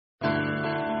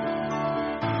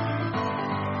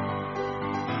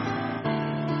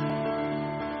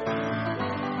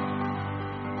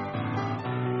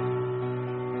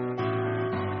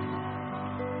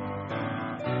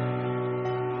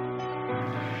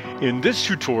In this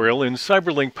tutorial in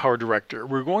CyberLink PowerDirector,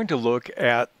 we're going to look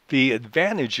at the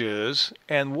advantages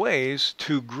and ways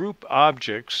to group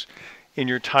objects in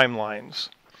your timelines.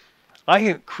 I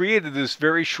have created this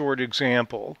very short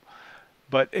example,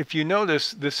 but if you notice,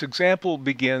 this example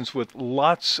begins with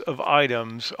lots of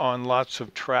items on lots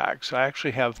of tracks. I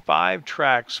actually have 5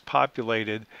 tracks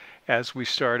populated as we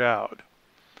start out.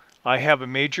 I have a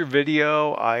major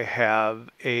video, I have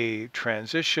a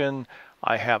transition,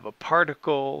 I have a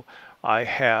particle, I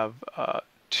have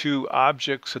 2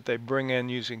 objects that they bring in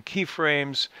using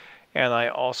keyframes, and I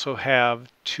also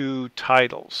have 2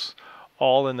 titles,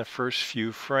 all in the first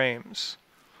few frames.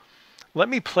 Let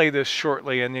me play this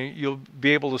shortly and you'll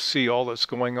be able to see all that's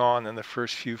going on in the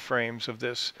first few frames of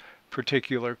this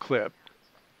particular clip.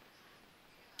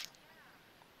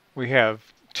 We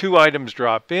have 2 items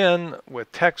drop in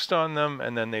with text on them,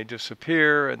 and then they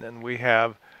disappear, and then we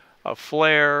have a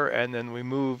flare, and then we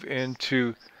move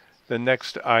into the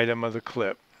next item of the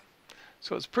clip.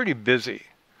 So it's pretty busy.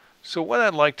 So what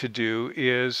I'd like to do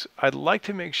is I'd like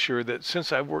to make sure that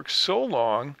since I've worked so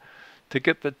long to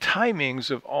get the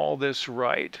timings of all this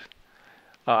right,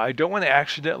 I don't want to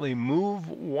accidentally move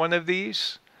one of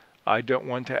these. I don't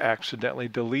want to accidentally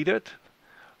delete it.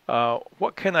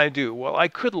 What can I do? Well, I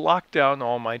could lock down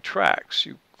all my tracks.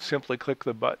 You simply click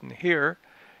the button here,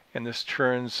 and this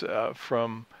turns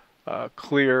from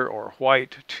clear or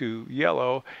white to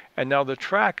yellow, and now the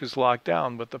track is locked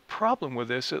down. But the problem with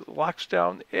this, it locks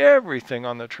down everything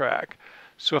on the track.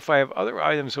 So if I have other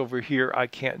items over here, I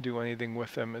can't do anything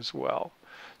with them as well.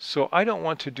 So I don't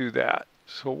want to do that.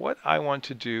 So what I want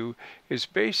to do is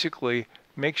basically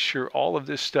make sure all of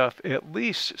this stuff at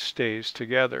least stays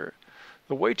together.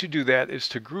 The way to do that is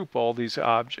to group all these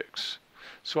objects.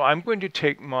 So I'm going to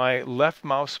take my left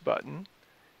mouse button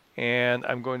and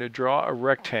I'm going to draw a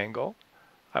rectangle.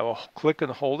 I will click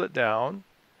and hold it down,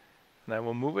 and I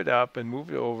will move it up and move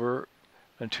it over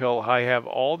until I have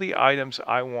all the items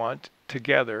I want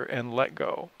together and let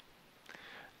go.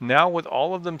 Now with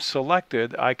all of them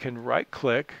selected, I can right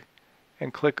click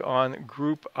and click on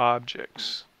Group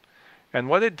Objects. And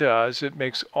what it does, it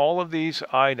makes all of these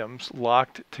items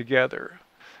locked together.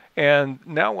 And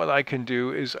now what I can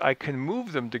do is I can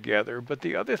move them together, but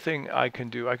the other thing I can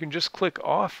do, I can just click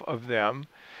off of them,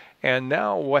 and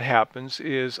now what happens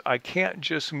is I can't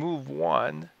just move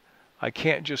one, I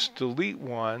can't just delete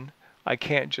one, I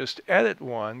can't just edit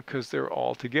one because they're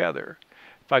all together.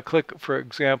 If I click, for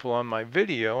example, on my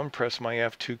video and press my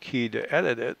F2 key to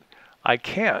edit it, I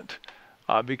can't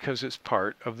because it's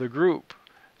part of the group.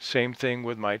 Same thing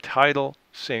with my title,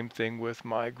 same thing with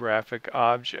my graphic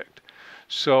object.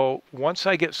 So once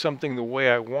I get something the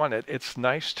way I want it, it's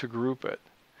nice to group it.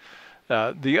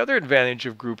 The other advantage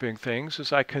of grouping things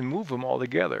is I can move them all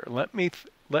together. Let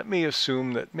me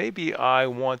assume that maybe I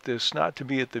want this not to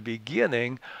be at the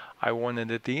beginning, I want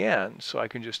it at the end. So I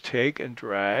can just take and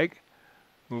drag,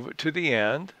 move it to the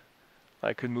end.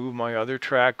 I can move my other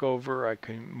track over, I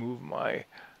can move my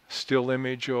still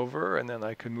image over, and then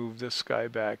I can move this guy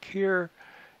back here,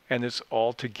 and it's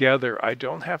all together. I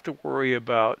don't have to worry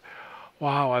about,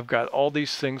 wow, I've got all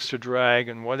these things to drag,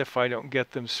 and what if I don't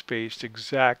get them spaced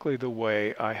exactly the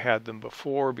way I had them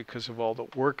before because of all the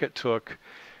work it took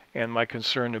and my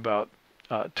concern about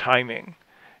timing.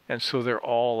 And so they're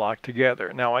all locked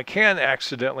together. Now I can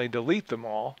accidentally delete them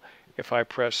all. If I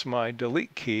press my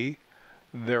delete key,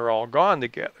 they're all gone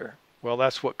together. Well,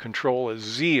 that's what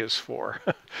Control-Z is for.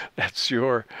 That's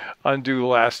your undo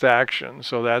last action,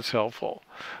 so that's helpful.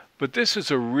 But this is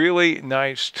a really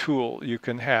nice tool you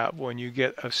can have when you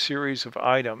get a series of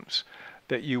items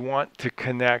that you want to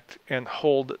connect and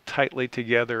hold tightly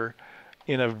together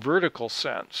in a vertical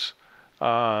sense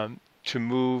to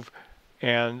move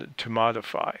and to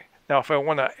modify. Now, if I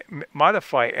want to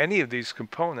modify any of these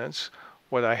components,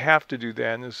 what I have to do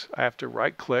then is I have to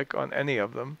right-click on any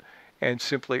of them and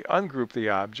simply ungroup the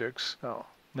objects. Oh,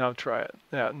 now try it.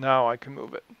 Now I can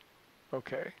move it.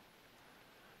 Okay.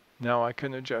 Now I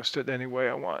can adjust it any way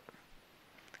I want.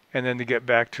 And then to get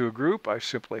back to a group, I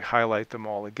simply highlight them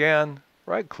all again,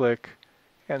 right-click,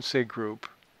 and say Group.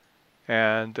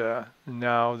 And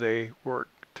now they work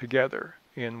together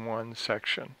in one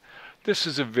section. This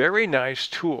is a very nice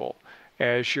tool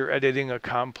as you're editing a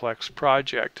complex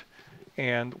project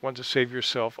and want to save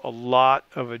yourself a lot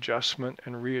of adjustment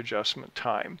and readjustment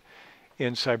time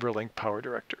in CyberLink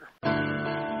PowerDirector.